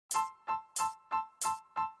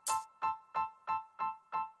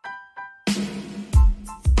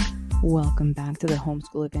Welcome back to the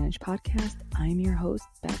Homeschool Advantage podcast. I'm your host,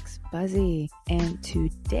 Bex Buzzy, and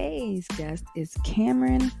today's guest is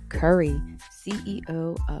Cameron Curry,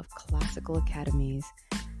 CEO of Classical Academies.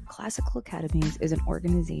 Classical Academies is an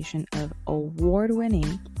organization of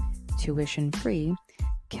award-winning, tuition-free,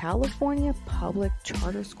 California public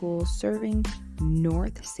charter schools serving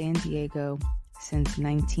North San Diego since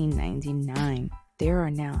 1999. There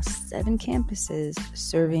are now 7 campuses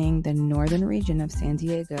serving the northern region of San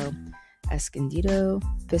Diego, Escondido,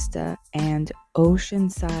 Vista, and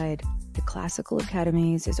Oceanside. The Classical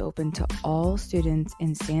Academies is open to all students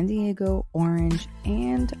in San Diego, Orange,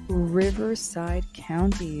 and Riverside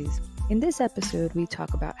Counties. In this episode, we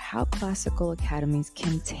talk about how Classical Academies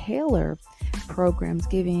can tailor programs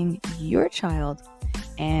giving your child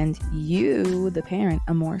and you, the parent,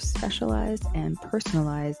 a more specialized and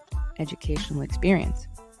personalized educational experience.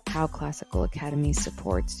 How Classical Academies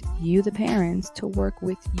supports you, the parents, to work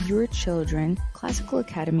with your children. Classical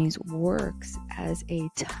Academies works as a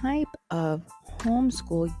type of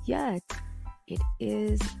homeschool, yet it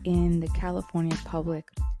is in the California public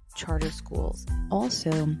charter schools.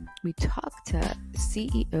 Also, we talked to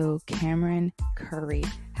CEO Cameron Curry,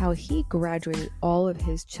 how he graduated all of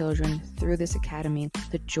his children through this academy,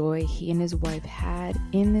 the joy he and his wife had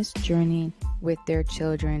in this journey with their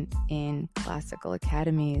children in Classical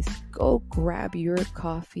Academies. Go grab your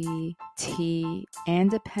coffee, tea,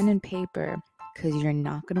 and a pen and paper, because you're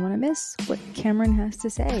not going to want to miss what Cameron has to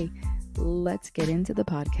say. Let's get into the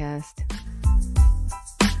podcast.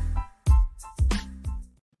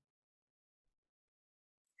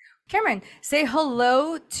 Cameron, say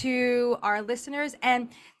hello to our listeners and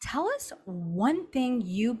tell us one thing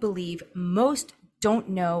you believe most don't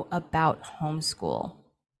know about homeschool.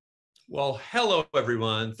 Well, hello,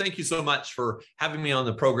 everyone. Thank you so much for having me on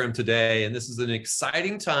the program today. And this is an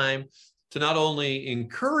exciting time to not only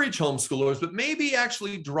encourage homeschoolers, but maybe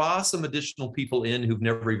actually draw some additional people in who've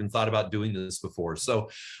never even thought about doing this before. So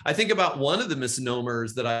I think about one of the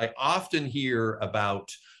misnomers that I often hear about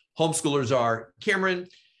homeschoolers are, Cameron,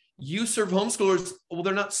 you serve homeschoolers, well,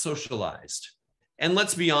 they're not socialized. And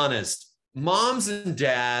let's be honest, moms and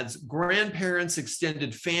dads, grandparents,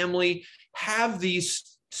 extended family have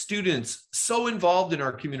these students so involved in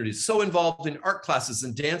our communities, so involved in art classes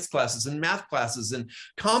and dance classes and math classes and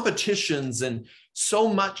competitions. And so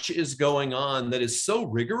much is going on that is so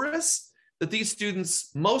rigorous that these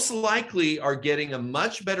students most likely are getting a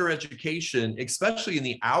much better education, especially in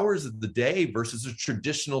the hours of the day versus a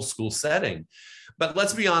traditional school setting. But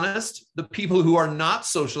let's be honest, the people who are not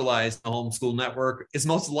socialized in the homeschool network is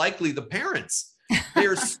most likely the parents.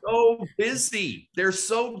 They're so busy. They're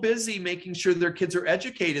so busy making sure their kids are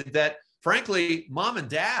educated that, frankly, mom and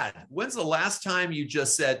dad, when's the last time you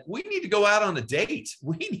just said, we need to go out on a date?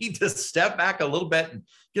 We need to step back a little bit and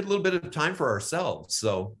get a little bit of time for ourselves.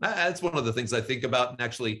 So that's one of the things I think about and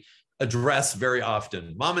actually address very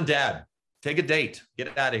often. Mom and dad, take a date. Get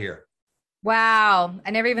it out of here. Wow. I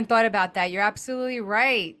never even thought about that. You're absolutely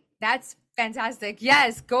right. That's fantastic.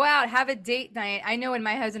 Yes. Go out, have a date night. I know when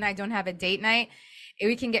my husband and I don't have a date night,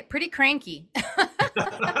 we can get pretty cranky.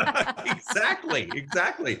 Exactly.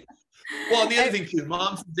 Well, the other thing too,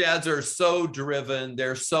 moms and dads are so driven.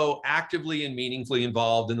 They're so actively and meaningfully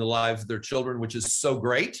involved in the lives of their children, which is so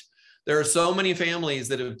great. There are so many families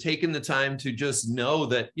that have taken the time to just know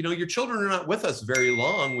that, your children are not with us very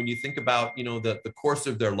long when you think about, the course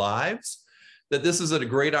of their lives, that this is a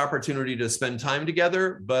great opportunity to spend time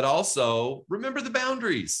together, but also remember the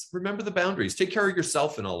boundaries. Take care of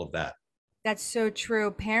yourself and all of that. That's so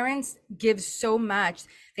true. Parents give so much.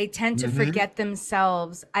 They tend to forget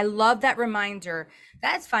themselves. I love that reminder.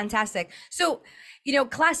 That's fantastic. So,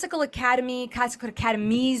 Classical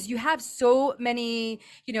Academies, you have so many,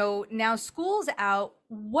 now schools out.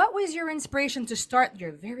 What was your inspiration to start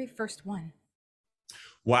your very first one?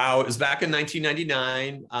 Wow, it was back in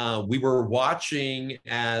 1999. We were watching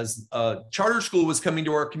as a charter school was coming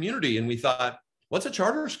to our community, and we thought, what's a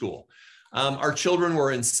charter school? Our children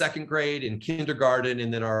were in second grade, in kindergarten,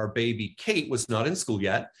 and then our baby Kate was not in school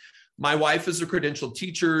yet. My wife is a credentialed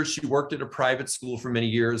teacher. She worked at a private school for many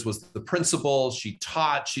years, was the principal. She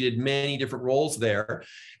taught, she did many different roles there.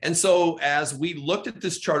 And so as we looked at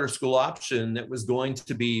this charter school option that was going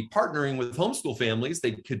to be partnering with homeschool families,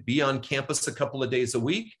 they could be on campus a couple of days a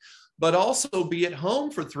week, but also be at home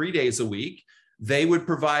for 3 days a week. They would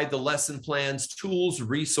provide the lesson plans, tools,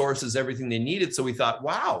 resources, everything they needed. So we thought,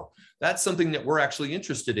 wow, that's something that we're actually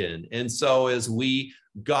interested in. And so as we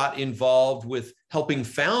got involved with helping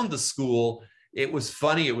found the school, it was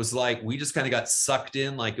funny. It was like we just kind of got sucked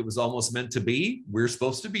in, like it was almost meant to be. We're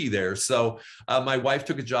supposed to be there. So my wife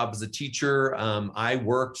took a job as a teacher. I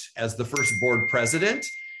worked as the first board president.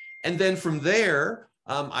 And then from there,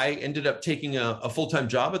 I ended up taking a full-time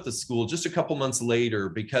job at the school just a couple months later,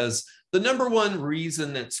 because the number one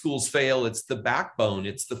reason that schools fail, it's the backbone,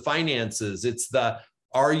 it's the finances, it's the,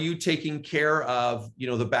 are you taking care of,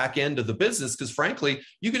 the back end of the business? Because frankly,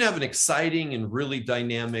 you can have an exciting and really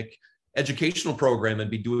dynamic educational program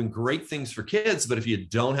and be doing great things for kids, but if you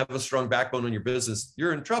don't have a strong backbone on your business,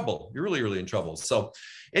 you're in trouble. You're really, really in trouble. So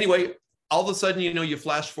anyway, all of a sudden, you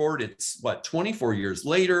flash forward, it's 24 years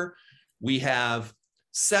later, we have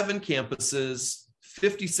 7 campuses,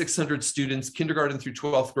 5,600 students, kindergarten through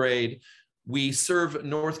 12th grade. We serve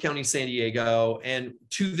North County, San Diego. And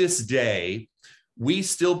to this day, we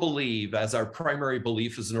still believe, as our primary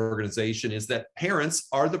belief as an organization, is that parents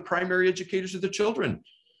are the primary educators of the children.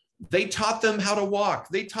 They taught them how to walk.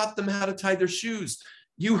 They taught them how to tie their shoes.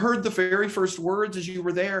 You heard the very first words as you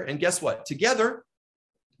were there. And guess what? Together,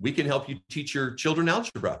 we can help you teach your children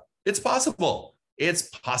algebra. It's possible. It's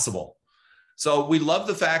possible. So we love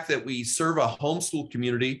the fact that we serve a homeschool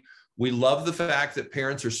community. We love the fact that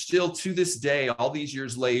parents are still, to this day, all these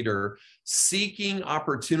years later, seeking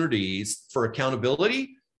opportunities for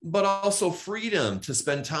accountability, but also freedom to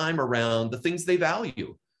spend time around the things they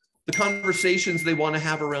value, the conversations they want to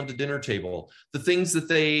have around the dinner table, the things that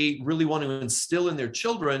they really want to instill in their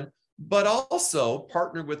children, but also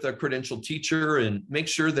partner with a credentialed teacher and make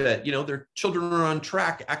sure that, their children are on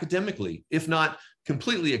track academically, if not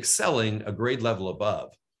completely excelling a grade level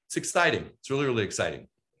above. It's exciting. It's really, really exciting.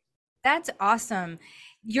 That's awesome.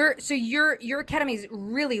 Your academy is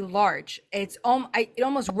really large. It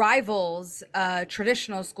almost rivals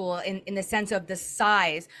traditional school in the sense of the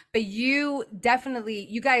size, but you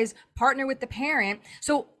guys partner with the parent.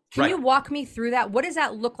 So can you walk me through that? What does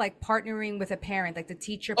that look like, partnering with a parent, like the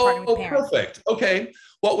teacher partnering with the parent? Perfect. Okay.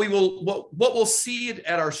 What we'll see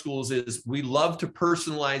at our schools is we love to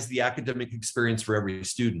personalize the academic experience for every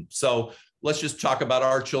student. So let's just talk about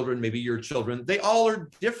our children, maybe your children. They all are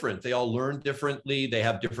different. They all learn differently. They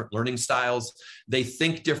have different learning styles. They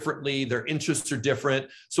think differently. Their interests are different.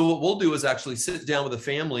 So what we'll do is actually sit down with a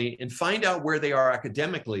family and find out where they are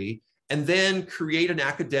academically, and then create an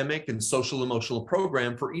academic and social emotional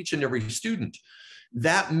program for each and every student.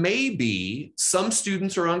 That may be, some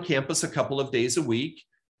students are on campus a couple of days a week,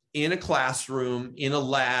 in a classroom, in a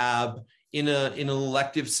lab, in an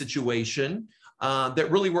elective situation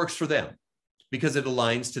that really works for them, because it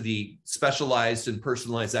aligns to the specialized and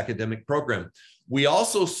personalized academic program. We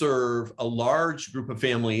also serve a large group of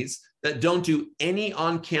families that don't do any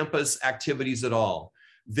on-campus activities at all.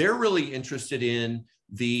 They're really interested in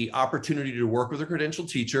the opportunity to work with a credentialed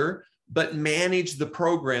teacher, but manage the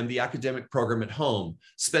program, the academic program at home,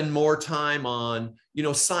 spend more time on,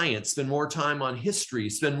 science, spend more time on history,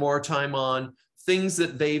 spend more time on things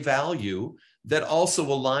that they value that also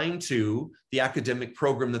align to the academic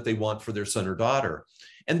program that they want for their son or daughter.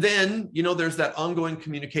 And then, there's that ongoing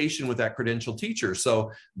communication with that credentialed teacher.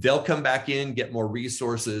 So they'll come back in, get more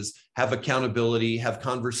resources, have accountability, have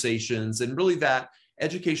conversations, and really that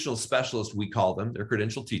educational specialist, we call them, they're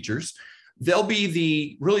credentialed teachers. They'll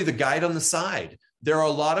be really the guide on the side. There are a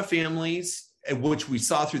lot of families, which we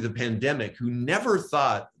saw through the pandemic, who never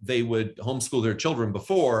thought they would homeschool their children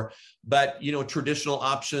before, but traditional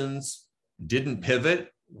options didn't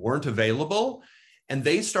pivot, weren't available, and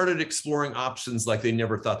they started exploring options like they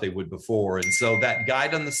never thought they would before. And so that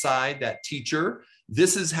guide on the side, that teacher,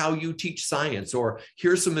 this is how you teach science, or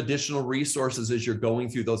here's some additional resources as you're going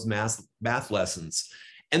through those math lessons.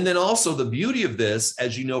 And then also the beauty of this,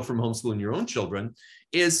 as you know from homeschooling your own children,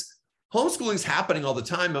 is homeschooling is happening all the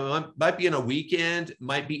time. It might be on a weekend,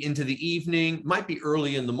 might be into the evening, might be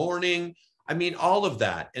early in the morning. I mean, all of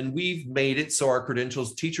that. And we've made it so our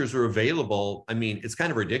credentials teachers are available. I mean, it's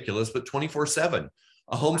kind of ridiculous, but 24/7.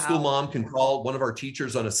 A homeschool mom can call one of our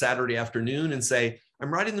teachers on a Saturday afternoon and say,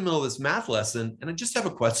 I'm right in the middle of this math lesson and I just have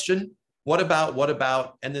a question. What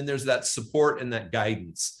about? And then there's that support and that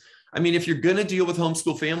guidance. I mean, if you're going to deal with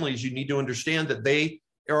homeschool families, you need to understand that they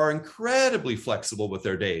are incredibly flexible with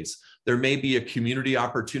their days. There may be a community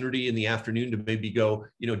opportunity in the afternoon to maybe go,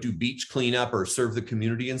 do beach cleanup or serve the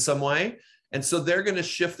community in some way. And so they're going to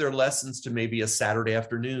shift their lessons to maybe a Saturday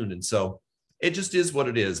afternoon. And so it just is what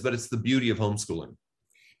it is, but it's the beauty of homeschooling.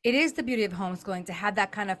 It is the beauty of homeschooling to have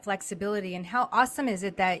that kind of flexibility. And how awesome is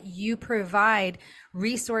it that you provide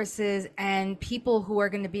resources and people who are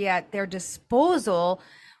going to be at their disposal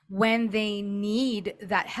when they need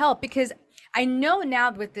that help? Because I know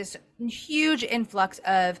now with this huge influx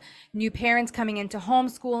of new parents coming into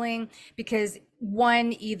homeschooling, because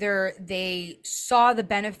one, either they saw the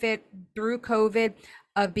benefit through COVID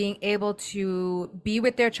of being able to be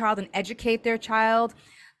with their child and educate their child.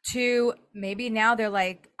 To maybe now they're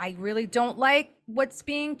like, I really don't like what's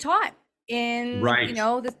being taught in, Right.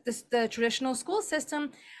 the traditional school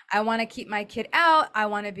system. I want to keep my kid out. I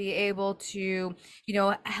want to be able to,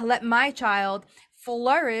 let my child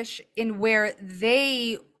flourish in where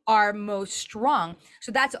they are most strong.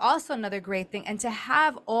 So that's also another great thing. And to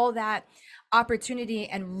have all that opportunity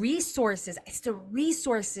and resources, it's the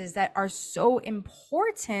resources that are so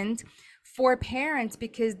important for parents,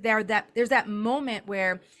 because there's that moment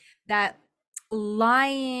where that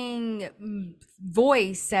lying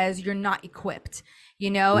voice says you're not equipped,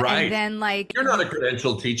 Right. and then like You're not a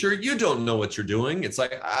credentialed teacher. You don't know what you're doing. It's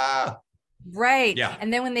like, right. yeah.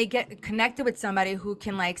 And then when they get connected with somebody who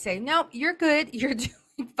can like say, no, you're good, you're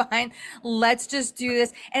doing fine, let's just do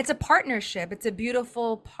this. And it's a partnership. It's a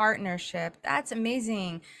beautiful partnership. That's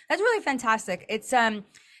amazing. That's really fantastic. It's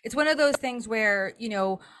one of those things where,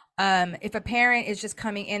 if a parent is just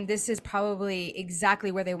coming in, this is probably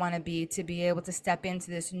exactly where they want to be able to step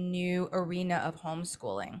into this new arena of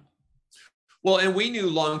homeschooling. Well, and we knew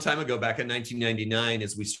a long time ago, back in 1999,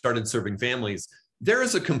 as we started serving families, there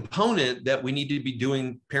is a component that we need to be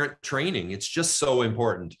doing parent training. It's just so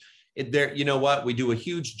important. You know what? We do a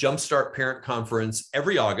huge Jumpstart Parent Conference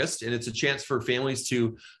every August, and it's a chance for families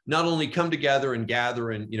to not only come together and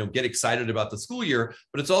gather and get excited about the school year,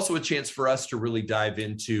 but it's also a chance for us to really dive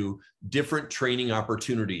into different training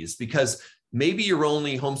opportunities, because maybe you're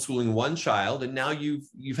only homeschooling one child and now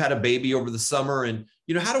you've had a baby over the summer, and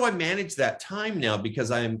how do I manage that time now,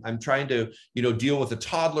 because I'm trying to deal with a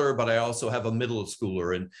toddler, but I also have a middle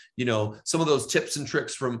schooler, and some of those tips and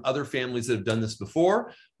tricks from other families that have done this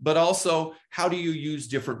before, but also how do you use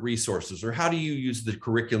different resources, or how do you use the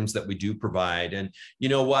curriculums that we do provide? And you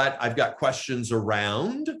know what, I've got questions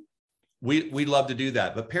around. We love to do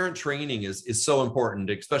that, but parent training is so important,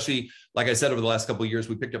 especially, like I said, over the last couple of years,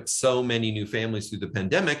 we picked up so many new families through the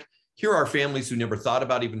pandemic. Here are families who never thought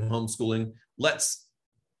about even homeschooling.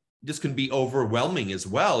 This can be overwhelming as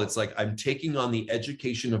well. It's like, I'm taking on the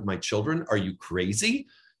education of my children. Are you crazy?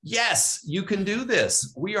 Yes, you can do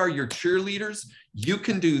this. We are your cheerleaders. You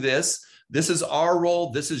can do this. This is our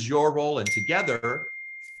role. This is your role. And together,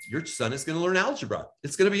 your son is going to learn algebra.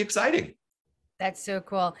 It's going to be exciting. That's so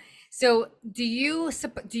cool. So do you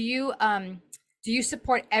support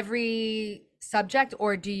every subject,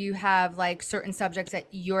 or do you have like certain subjects that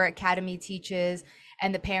your academy teaches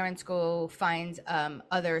and the parents go find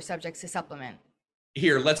other subjects to supplement?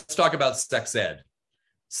 Here, let's talk about sex ed.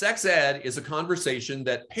 Sex ed is a conversation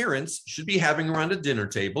that parents should be having around a dinner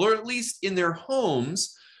table, or at least in their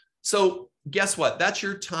homes. So guess what? That's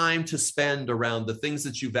your time to spend around the things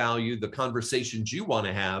that you value, the conversations you want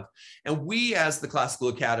to have. And we, as the Classical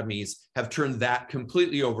Academies, have turned that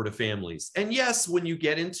completely over to families. And yes, when your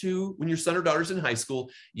son or daughter's in high school,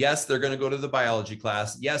 yes, they're going to go to the biology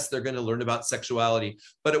class. Yes, they're going to learn about sexuality.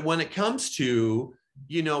 But when it comes to,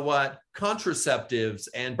 contraceptives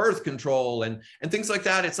and birth control and things like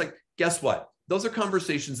that, it's like, guess what? Those are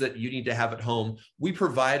conversations that you need to have at home. We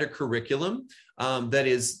provide a curriculum that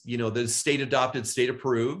is state adopted, state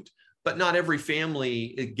approved, but not every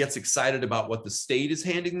family gets excited about what the state is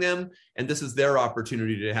handing them. And this is their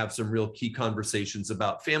opportunity to have some real key conversations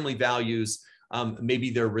about family values, maybe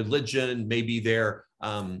their religion, maybe their,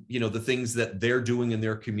 the things that they're doing in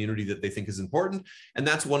their community that they think is important. And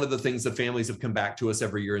that's one of the things that families have come back to us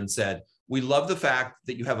every year and said, we love the fact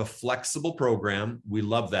that you have a flexible program. We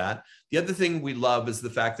love that. The other thing we love is the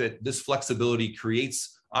fact that this flexibility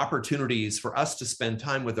creates opportunities for us to spend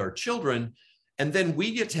time with our children. And then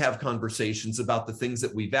we get to have conversations about the things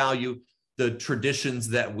that we value, the traditions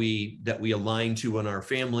that we align to in our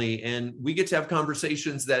family. And we get to have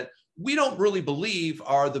conversations that we don't really believe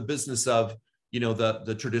are the business of,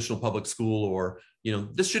 the traditional public school, or,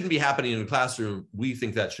 this shouldn't be happening in a classroom. We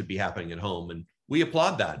think that should be happening at home. And we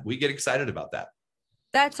applaud that. We get excited about that.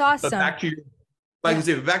 That's awesome. But back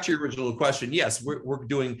to your original question. Yes, we're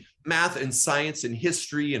doing math and science and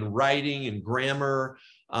history and writing and grammar.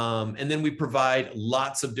 And then we provide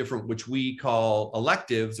lots of different, which we call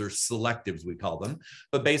electives or selectives, we call them.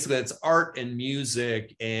 But basically it's art and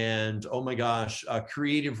music and, oh my gosh,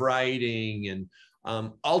 creative writing and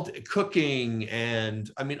all cooking,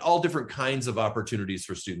 and all different kinds of opportunities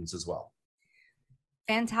for students as well.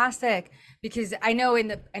 Fantastic, because I know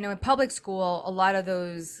in public school a lot of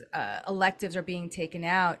those electives are being taken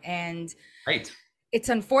out, and right. It's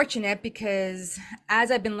unfortunate because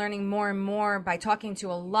as I've been learning more and more by talking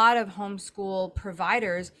to a lot of homeschool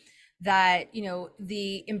providers, that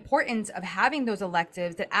the importance of having those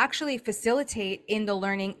electives that actually facilitate in the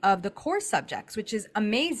learning of the core subjects, which is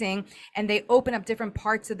amazing, and they open up different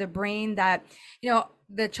parts of the brain that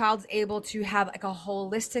the child's able to have like a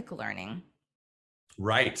holistic learning.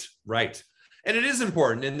 Right. And it is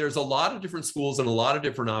important. And there's a lot of different schools and a lot of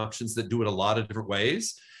different options that do it a lot of different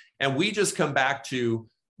ways. And we just come back to,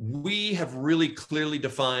 we have really clearly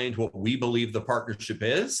defined what we believe the partnership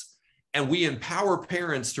is. And we empower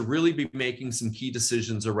parents to really be making some key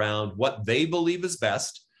decisions around what they believe is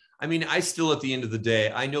best. I mean, I still, at the end of the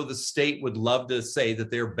day, I know the state would love to say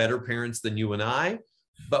that they're better parents than you and I,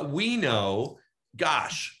 but we know,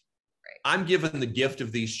 gosh, I'm given the gift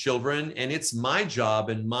of these children, and it's my job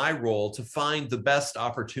and my role to find the best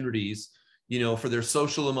opportunities, for their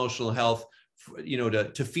social, emotional health,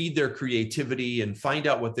 to feed their creativity and find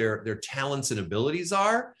out what their talents and abilities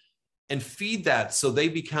are, and feed that so they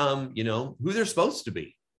become, who they're supposed to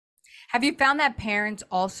be. Have you found that parents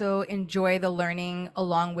also enjoy the learning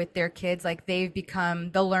along with their kids? Like they've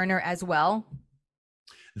become the learner as well?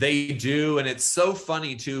 They do. And it's so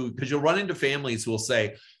funny too, because you'll run into families who will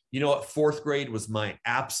say, what, fourth grade was my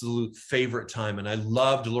absolute favorite time. And I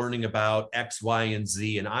loved learning about X, Y, and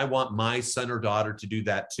Z. And I want my son or daughter to do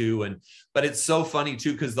that too. But it's so funny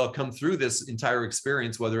too, because they'll come through this entire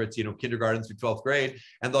experience, whether it's, kindergarten through 12th grade,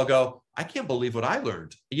 and they'll go, I can't believe what I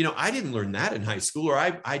learned. I didn't learn that in high school, or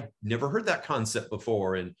I never heard that concept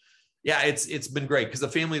before. And yeah, it's been great because the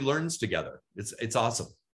family learns together. It's awesome.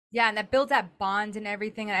 Yeah, and that builds that bond and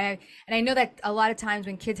everything. And I know that a lot of times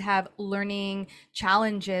when kids have learning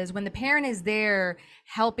challenges, when the parent is there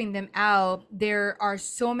helping them out, there are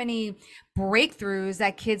so many breakthroughs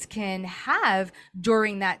that kids can have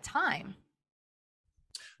during that time.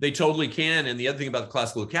 They totally can. And the other thing about the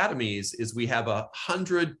Classical Academies is we have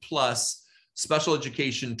 100+ special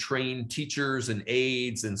education trained teachers and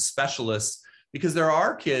aides and specialists, because there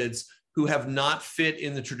are kids who have not fit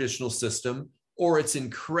in the traditional system, or it's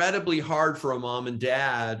incredibly hard for a mom and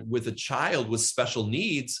dad with a child with special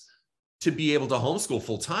needs to be able to homeschool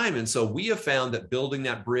full time. And so we have found that building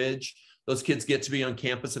that bridge, those kids get to be on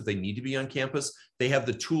campus if they need to be on campus. They have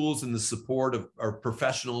the tools and the support of our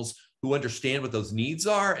professionals who understand what those needs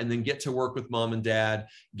are, and then get to work with mom and dad,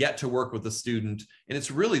 get to work with the student. And it's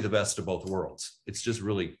really the best of both worlds. It's just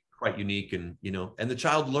really quite unique. And, and the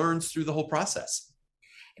child learns through the whole process.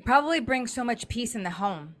 It probably brings so much peace in the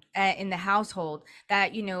home, in the household,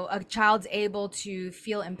 that, a child's able to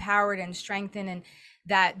feel empowered and strengthened, and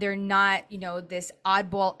that they're not, this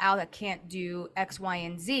oddball out that can't do X, Y,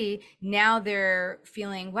 and Z. Now they're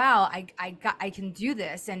feeling, wow, I can do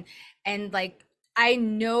this. And like, I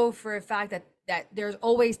know for a fact that there's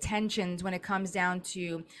always tensions when it comes down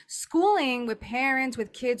to schooling with parents,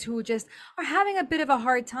 with kids who just are having a bit of a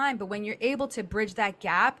hard time. But when you're able to bridge that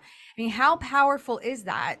gap, I mean, how powerful is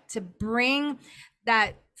that to bring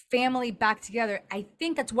that family back together? I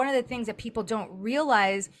think that's one of the things that people don't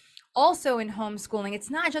realize also in homeschooling. It's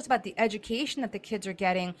not just about the education that the kids are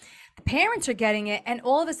getting, the parents are getting it, and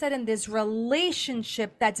all of a sudden this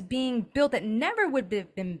relationship that's being built that never would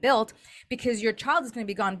have been built, because your child is going to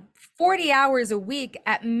be gone 40 hours a week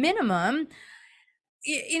at minimum,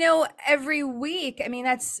 every week. I mean,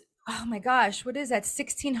 that's, oh my gosh, what is that,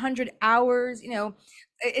 1,600 hours?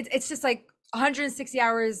 It's just like 160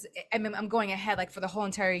 hours. I mean, I'm going ahead like for the whole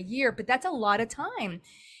entire year, but that's a lot of time,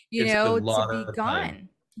 to be gone.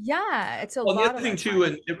 Yeah, it's a lot. Well, the other thing too,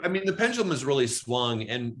 and I mean, the pendulum has really swung.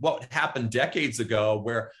 And what happened decades ago,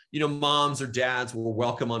 where moms or dads were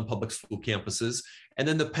welcome on public school campuses, and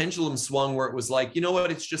then the pendulum swung where it was like,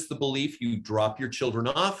 it's just the belief you drop your children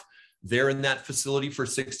off, they're in that facility for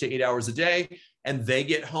 6 to 8 hours a day, and they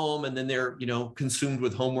get home, and then they're consumed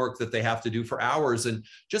with homework that they have to do for hours. And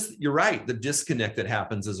just, you're right, the disconnect that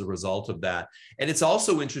happens as a result of that. And it's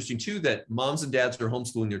also interesting too that moms and dads are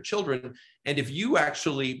homeschooling their children, and if you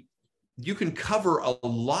can cover a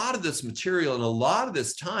lot of this material and a lot of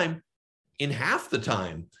this time in half the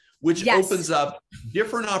time, which opens up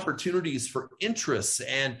different opportunities for interests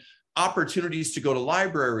and opportunities to go to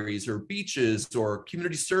libraries or beaches or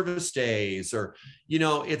community service days, or,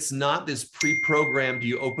 it's not this pre-programmed,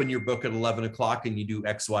 you open your book at 11 o'clock and you do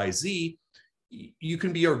X, Y, Z. You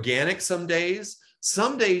can be organic some days.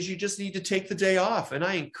 Some days you just need to take the day off. And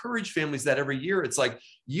I encourage families that every year. It's like,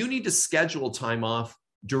 you need to schedule time off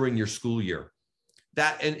during your school year,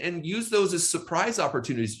 that and use those as surprise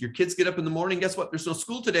opportunities. Your kids get up in the morning, guess what? There's no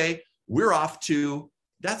school today. We're off to,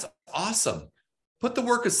 that's awesome. Put the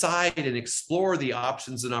work aside and explore the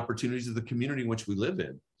options and opportunities of the community in which we live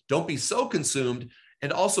in. Don't be so consumed.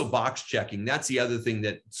 And also box checking. That's the other thing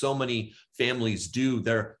that so many families do.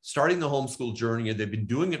 They're starting the homeschool journey and they've been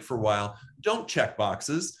doing it for a while. Don't check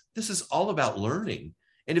boxes. This is all about learning.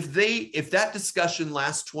 And if that discussion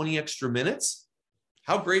lasts 20 extra minutes,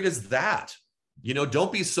 how great is that?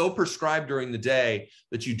 Don't be so prescribed during the day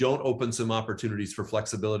that you don't open some opportunities for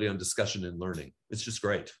flexibility on discussion and learning. It's just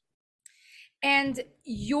great. And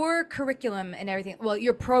your curriculum and everything, well,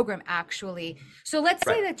 your program actually. So let's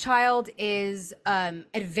say the child is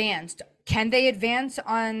advanced. Can they advance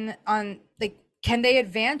can they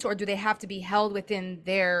advance, or do they have to be held within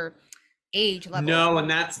their age level? No, and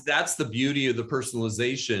that's the beauty of the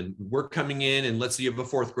personalization. We're coming in and let's say you have a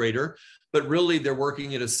fourth grader, but really they're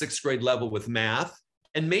working at a sixth grade level with math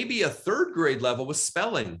and maybe a third grade level with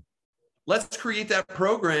spelling. Let's create that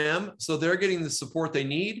program so they're getting the support they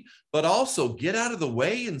need, but also get out of the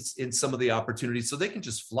way in some of the opportunities so they can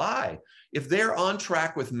just fly. If they're on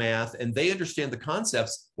track with math and they understand the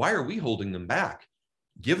concepts, why are we holding them back?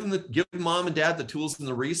 Give mom and dad the tools and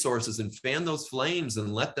the resources and fan those flames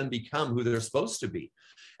and let them become who they're supposed to be.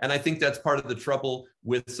 And I think that's part of the trouble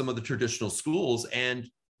with some of the traditional schools and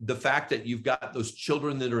the fact that you've got those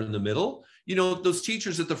children that are in the middle. Those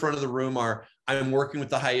teachers at the front of the room I'm working with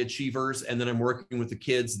the high achievers, and then I'm working with the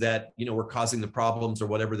kids that, were causing the problems or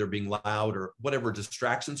whatever, they're being loud or whatever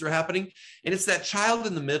distractions are happening. And it's that child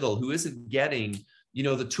in the middle who isn't getting,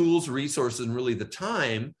 the tools, resources, and really the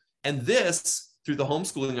time. And this, through the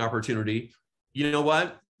homeschooling opportunity,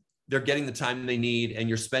 they're getting the time they need, and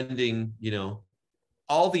you're spending,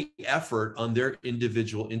 all the effort on their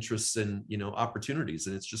individual interests and, opportunities.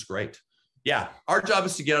 And it's just great. Yeah. Our job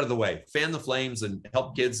is to get out of the way, fan the flames and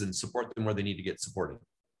help kids and support them where they need to get supported.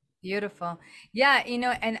 Beautiful. Yeah.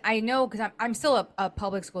 And I know, cause I'm still a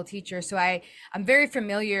public school teacher. So I'm very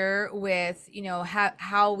familiar with,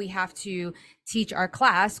 how we have to teach our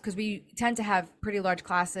class, cause we tend to have pretty large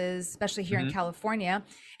classes, especially here in California.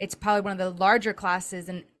 It's probably one of the larger classes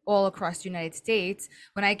in all across the United States.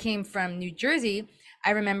 When I came from New Jersey,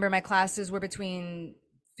 I remember my classes were between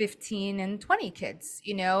 15 and 20 kids,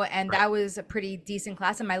 and that was a pretty decent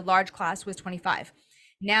class. And my large class was 25.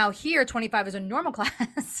 Now here, 25 is a normal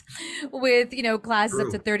class with, classes up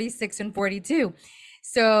to 36 and 42.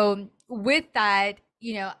 So with that,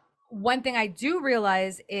 one thing I do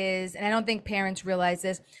realize is, and I don't think parents realize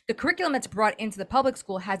this, the curriculum that's brought into the public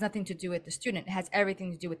school has nothing to do with the student. It has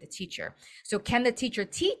everything to do with the teacher. So can the teacher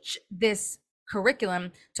teach this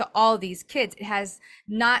curriculum to all these kids? It has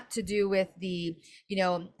not to do with the,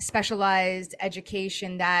 specialized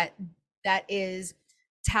education that is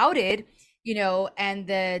touted, and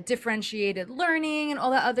the differentiated learning and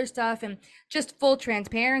all that other stuff. And just full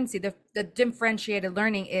transparency, the differentiated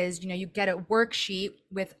learning is, you get a worksheet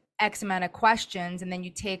with X amount of questions, and then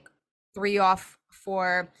you take 3 off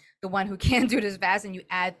for the one who can't do it as fast, and you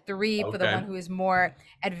add 3 for the one who is more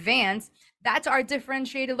advanced. That's our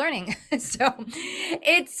differentiated learning. So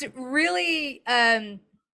it's really,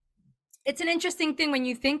 it's an interesting thing when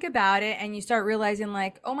you think about it and you start realizing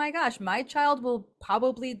like, oh my gosh, my child will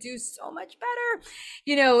probably do so much better,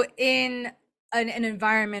 in an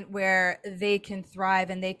environment where they can thrive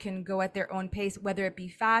and they can go at their own pace, whether it be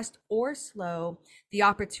fast or slow. The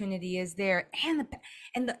opportunity is there, and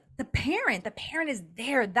the parent is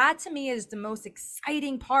there. That to me is the most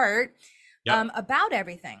exciting part about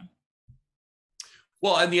everything.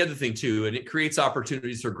 Well, and the other thing too, and it creates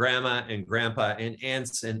opportunities for grandma and grandpa and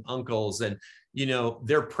aunts and uncles, and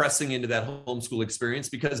they're pressing into that homeschool experience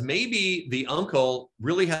because maybe the uncle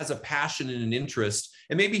really has a passion and an interest,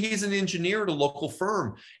 and maybe he's an engineer at a local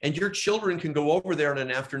firm, and your children can go over there in an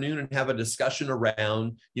afternoon and have a discussion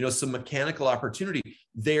around, some mechanical opportunity.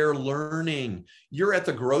 They're learning. You're at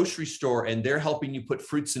the grocery store and they're helping you put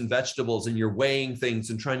fruits and vegetables, and you're weighing things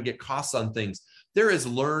and trying to get costs on things. There is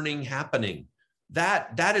learning happening.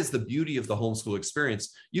 That is the beauty of the homeschool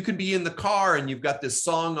experience. You can be in the car and you've got this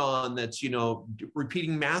song on that's,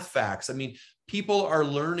 repeating math facts. I mean, people are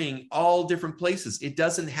learning all different places. It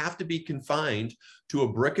doesn't have to be confined to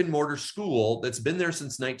a brick and mortar school that's been there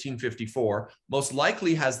since 1954, most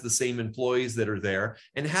likely has the same employees that are there,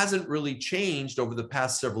 and hasn't really changed over the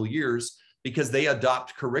past several years because they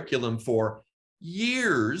adopt curriculum for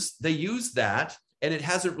years. They use that, and it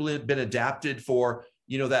hasn't really been adapted for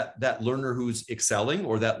that learner who's excelling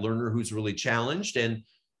or that learner who's really challenged. And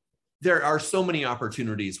there are so many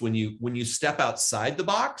opportunities when you step outside the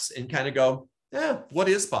box and kind of go, what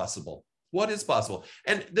is possible? What is possible?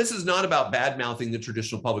 And this is not about bad mouthing the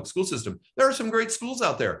traditional public school system. There are some great schools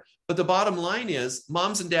out there, but the bottom line is,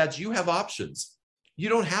 moms and dads, you have options. You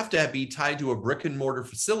don't have to be tied to a brick and mortar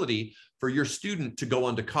facility for your student to go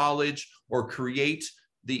on to college or create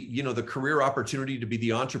the career opportunity to be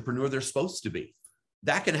the entrepreneur they're supposed to be.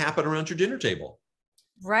 That can happen around your dinner table.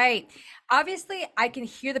 Right. Obviously, I can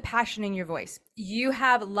hear the passion in your voice. You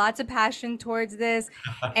have lots of passion towards this,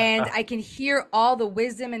 and I can hear all the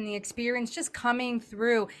wisdom and the experience just coming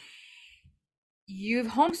through. You've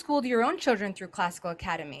homeschooled your own children through Classical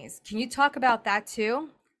Academies. Can you talk about that too?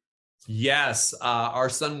 Yes, our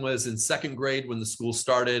son was in second grade when the school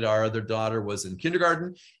started. Our other daughter was in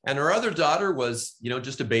kindergarten, and our other daughter was,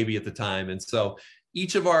 just a baby at the time. And so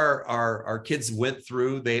each of our kids went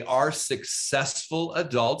through. They are successful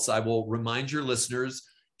adults. I will remind your listeners,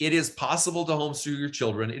 it is possible to homeschool your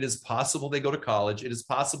children. It is possible they go to college. It is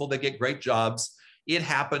possible they get great jobs. It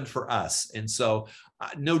happened for us. And so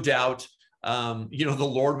no doubt, the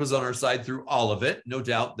Lord was on our side through all of it. No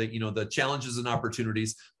doubt that, the challenges and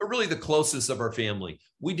opportunities, but really the closest of our family.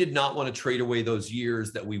 We did not want to trade away those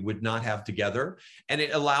years that we would not have together. And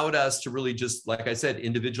it allowed us to really just, like I said,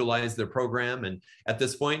 individualize their program. And at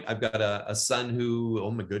this point, I've got a son who,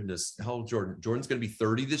 oh my goodness, how old Jordan? Jordan's going to be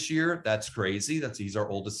 30 this year. That's crazy. He's our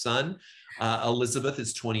oldest son. Elizabeth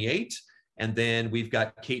is 28. And then we've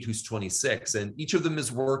got Kate, who's 26, and each of them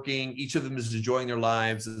is working, each of them is enjoying their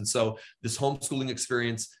lives. And so this homeschooling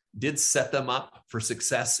experience did set them up for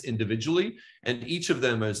success individually. And each of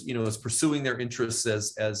them is pursuing their interests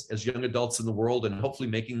as young adults in the world, and hopefully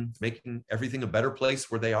making everything a better place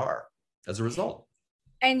where they are as a result.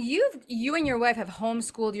 And you and your wife have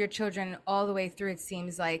homeschooled your children all the way through, it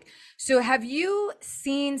seems like. So have you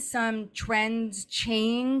seen some trends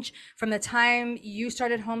change from the time you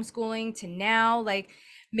started homeschooling to now? Like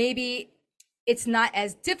maybe it's not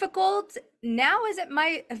as difficult now as it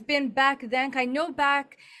might have been back then. I know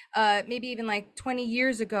back maybe even like 20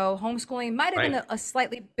 years ago, homeschooling might have been a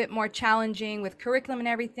slightly bit more challenging with curriculum and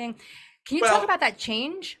everything. Can you talk about that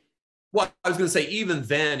change? Well, I was going to say, even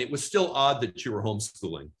then, it was still odd that you were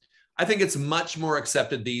homeschooling. I think it's much more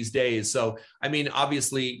accepted these days. So, I mean,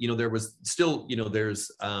 obviously, there was still,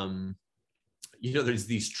 there's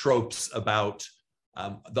these tropes about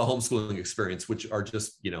the homeschooling experience, which are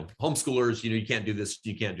just, homeschoolers, you can't do this,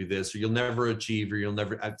 you can't do this, or you'll never achieve, or you'll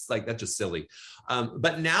never, it's like, that's just silly.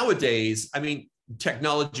 But nowadays, I mean,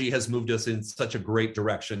 technology has moved us in such a great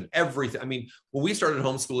direction. Everything. I mean, when we started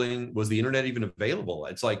homeschooling, was the internet even available?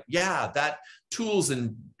 It's like, yeah, that tools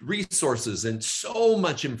and resources and so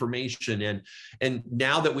much information. And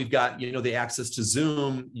now that we've got, the access to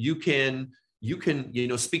Zoom, you can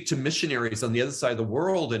speak to missionaries on the other side of the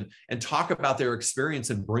world and talk about their experience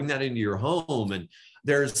and bring that into your home. And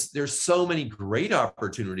there's so many great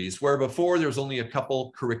opportunities where before there was only a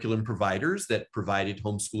couple curriculum providers that provided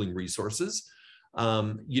homeschooling resources.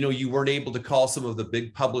 You weren't able to call some of the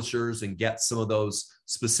big publishers and get some of those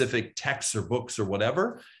specific texts or books or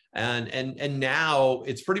whatever. And now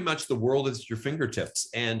it's pretty much the world is at your fingertips.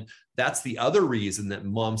 And that's the other reason that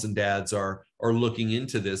moms and dads are looking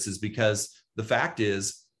into this, is because the fact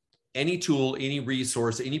is any tool, any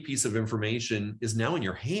resource, any piece of information is now in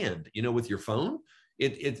your hand, with your phone.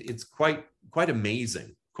 It's quite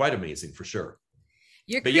amazing for sure.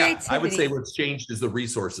 But yeah, I would say what's changed is the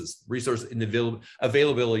resource and the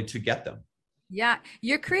availability to get them. Yeah,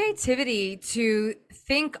 your creativity to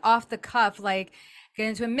think off the cuff, like get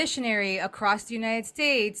into a missionary across the United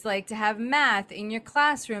States, like to have math in your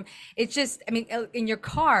classroom. It's just, I mean, in your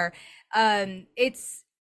car, it's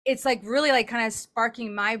like really like kind of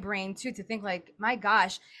sparking my brain too, to think like, my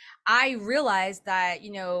gosh, I realized that,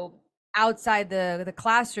 outside the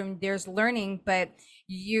classroom, there's learning, but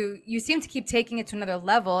you seem to keep taking it to another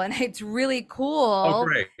level, and it's really cool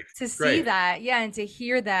to see that. Yeah, and to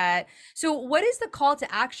hear that. So what is the call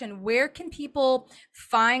to action? Where can people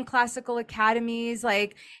find Classical Academies,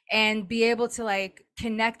 like, and be able to like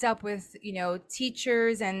connect up with,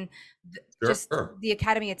 teachers and just the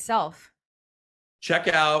academy itself? Check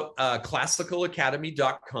out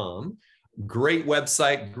classicalacademy.com. Great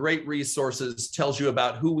website, great resources, tells you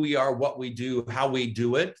about who we are, what we do, how we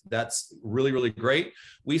do it. That's really, really great.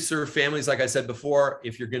 We serve families, like I said before.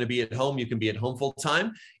 If you're going to be at home, you can be at home full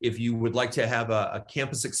time. If you would like to have a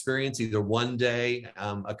campus experience, either one day,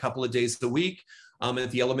 a couple of days a week.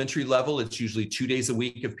 At the elementary level, it's usually 2 days a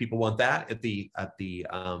week if people want that. At the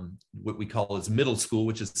what we call is middle school,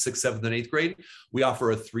 which is 6th, 7th, and 8th grade, we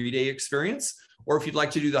offer a 3-day experience. Or if you'd like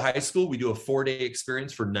to do the high school, we do a 4-day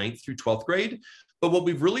experience for 9th through 12th grade. But what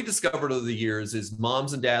we've really discovered over the years is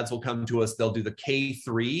moms and dads will come to us, they'll do the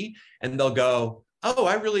K3, and they'll go, oh,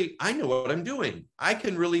 I know what I'm doing. I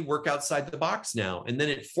can really work outside the box now. And then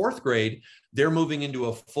at 4th grade, they're moving into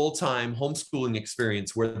a full-time homeschooling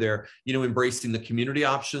experience where they're, embracing the community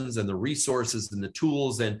options and the resources and the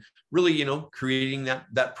tools and really, creating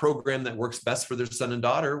that program that works best for their son and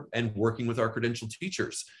daughter and working with our credentialed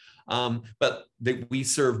teachers. But we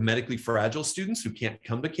serve medically fragile students who can't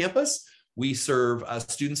come to campus. We serve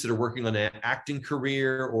students that are working on an acting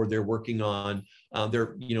career, or they're working on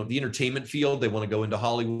the entertainment field. They want to go into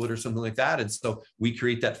Hollywood or something like that. And so we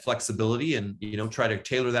create that flexibility and, try to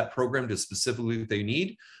tailor that program to specifically what they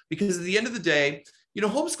need. Because at the end of the day,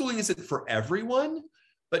 homeschooling isn't for everyone,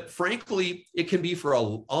 but frankly, it can be for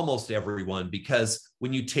almost everyone, because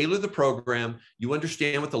when you tailor the program, you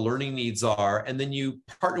understand what the learning needs are, and then you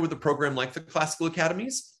partner with a program like the Classical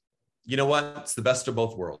Academies. You know what? It's the best of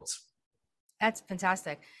both worlds. That's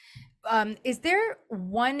fantastic. Is there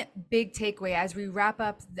one big takeaway as we wrap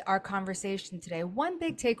up our conversation today? One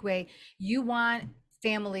big takeaway you want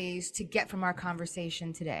families to get from our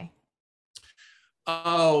conversation today?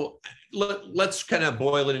 Oh, let's kind of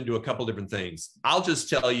boil it into a couple different things. I'll just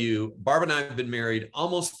tell you, Barb and I have been married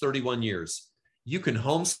almost 31 years. You can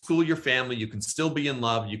homeschool your family. You can still be in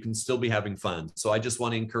love. You can still be having fun. So I just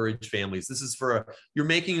want to encourage families. This is you're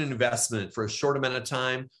making an investment for a short amount of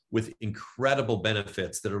time with incredible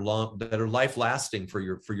benefits that are life lasting for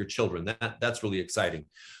your children. That's really exciting.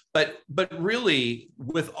 But really,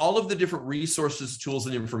 with all of the different resources, tools,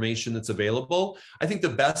 and information that's available, I think the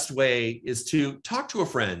best way is to talk to a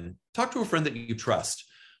friend that you trust.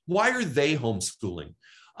 Why are they homeschooling?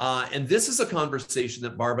 And this is a conversation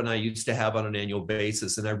that Barb and I used to have on an annual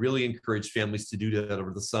basis. And I really encourage families to do that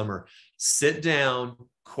over the summer. Sit down,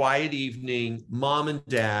 quiet evening, mom and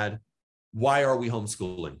dad, why are we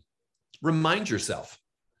homeschooling? Remind yourself.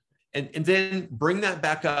 And then bring that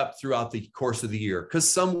back up throughout the course of the year, because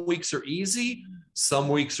some weeks are easy, some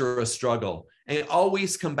weeks are a struggle. And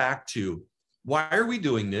always come back to, why are we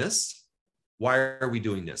doing this? Why are we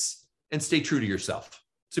doing this? And stay true to yourself.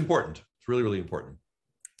 It's important. It's really, really important.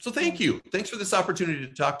 So thank you. Thanks for this opportunity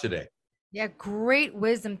to talk today. Yeah, great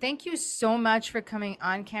wisdom. Thank you so much for coming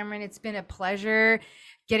on, Cameron. It's been a pleasure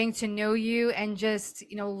getting to know you and just,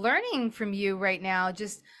 learning from you right now.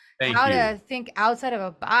 Just how to think outside of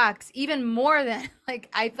a box, even more than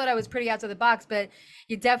I thought I was pretty outside the box, but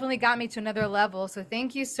you definitely got me to another level. So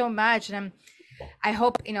thank you so much. And I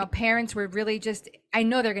hope, parents were really I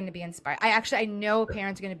know they're going to be inspired. I know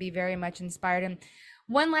parents are going to be very much inspired. And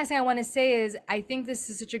one last thing I want to say is I think this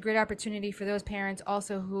is such a great opportunity for those parents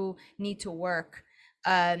also who need to work,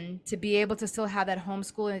 to be able to still have that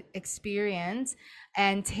homeschool experience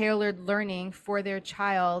and tailored learning for their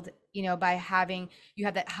child, by having you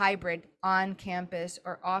have that hybrid on campus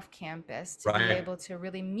or off campus to be able to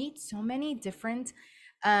really meet so many different,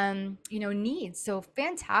 needs. So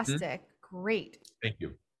fantastic. Great. Thank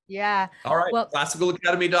you. Yeah. All right. Well,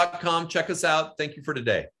 classicalacademy.com. Check us out. Thank you for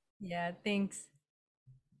today. Yeah. Thanks.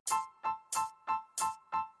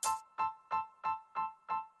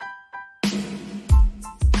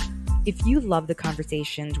 If you love the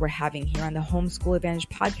conversations we're having here on the Homeschool Advantage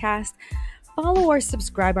podcast, follow or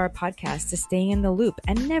subscribe our podcast to stay in the loop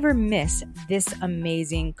and never miss this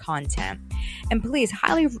amazing content. And please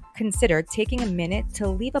highly consider taking a minute to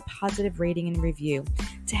leave a positive rating and review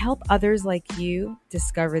to help others like you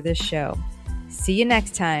discover this show. See you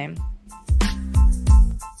next time.